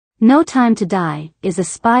No Time to Die is a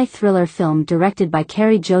spy thriller film directed by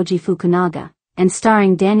Cary Joji Fukunaga, and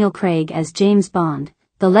starring Daniel Craig as James Bond,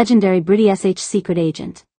 the legendary British secret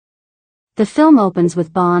agent. The film opens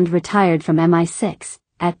with Bond retired from MI6,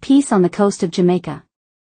 at peace on the coast of Jamaica.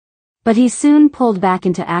 But he's soon pulled back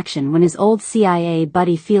into action when his old CIA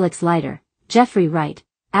buddy Felix Leiter, Jeffrey Wright,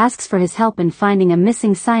 asks for his help in finding a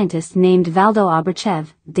missing scientist named Valdo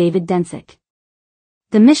Abrachev, David Densick.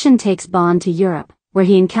 The mission takes Bond to Europe, where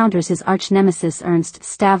he encounters his arch-nemesis Ernst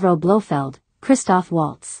Stavro Blofeld, Christoph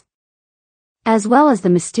Waltz, as well as the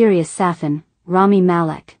mysterious Safin, Rami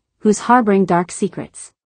Malek, who's harboring dark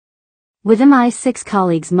secrets. With MI6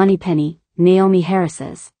 colleagues Moneypenny, Naomi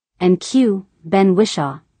Harris's, and Q, Ben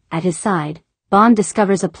Whishaw, at his side, Bond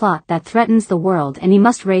discovers a plot that threatens the world and he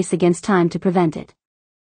must race against time to prevent it.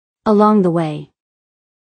 Along the way,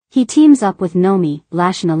 he teams up with Nomi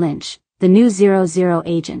Lashana Lynch, the new 00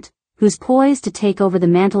 agent, who's poised to take over the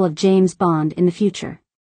mantle of James Bond in the future.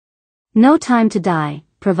 No Time to Die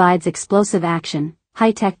provides explosive action,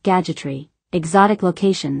 high-tech gadgetry, exotic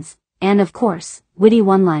locations, and of course, witty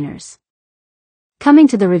one-liners. Coming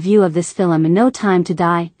to the review of this film, No Time to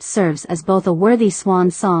Die serves as both a worthy swan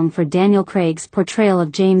song for Daniel Craig's portrayal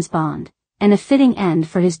of James Bond, and a fitting end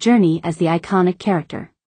for his journey as the iconic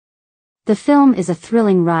character. The film is a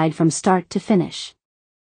thrilling ride from start to finish,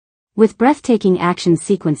 with breathtaking action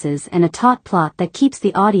sequences and a taut plot that keeps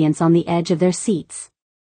the audience on the edge of their seats.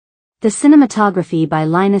 The cinematography by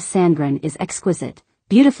Linus Sandgren is exquisite,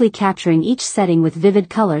 beautifully capturing each setting with vivid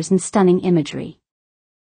colors and stunning imagery.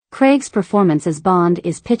 Craig's performance as Bond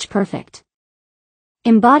is pitch perfect,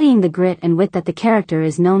 embodying the grit and wit that the character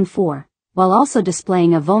is known for, while also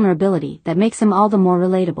displaying a vulnerability that makes him all the more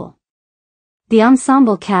relatable. The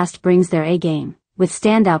ensemble cast brings their A-game, with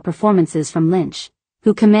standout performances from Lynch,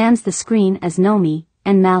 who commands the screen as Nomi,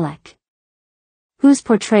 and Malek, whose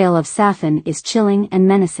portrayal of Safin is chilling and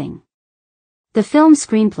menacing. The film's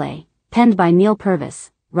screenplay, penned by Neil Purvis,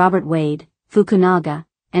 Robert Wade, Fukunaga,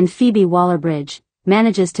 and Phoebe Waller-Bridge,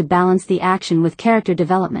 manages to balance the action with character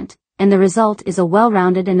development, and the result is a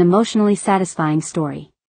well-rounded and emotionally satisfying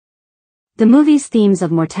story. The movie's themes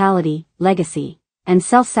of mortality, legacy, and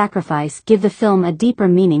self-sacrifice give the film a deeper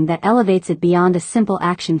meaning that elevates it beyond a simple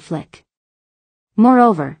action flick.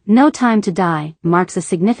 Moreover, No Time to Die marks a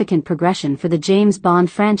significant progression for the James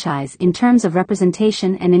Bond franchise in terms of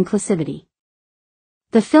representation and inclusivity.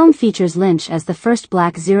 The film features Lynch as the first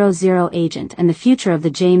black 00 agent and the future of the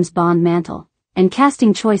James Bond mantle, and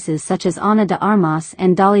casting choices such as Ana de Armas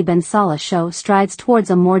and Dolly Ben Salah show strides towards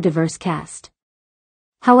a more diverse cast.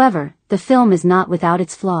 However, the film is not without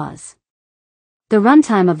its flaws. The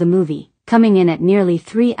runtime of the movie, coming in at nearly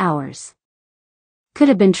 3 hours, could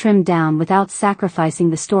have been trimmed down without sacrificing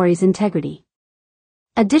the story's integrity.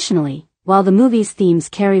 Additionally, while the movie's themes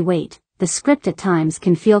carry weight, the script at times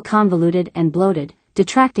can feel convoluted and bloated,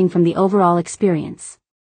 detracting from the overall experience.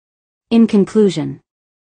 In conclusion,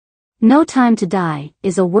 No Time to Die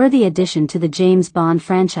is a worthy addition to the James Bond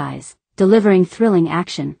franchise, delivering thrilling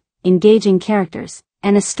action, engaging characters,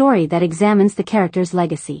 and a story that examines the character's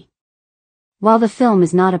legacy. While the film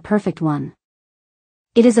is not a perfect one,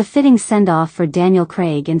 it is a fitting send-off for Daniel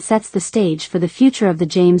Craig and sets the stage for the future of the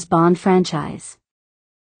James Bond franchise.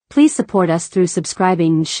 Please support us through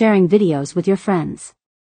subscribing and sharing videos with your friends.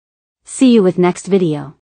 See you with next video.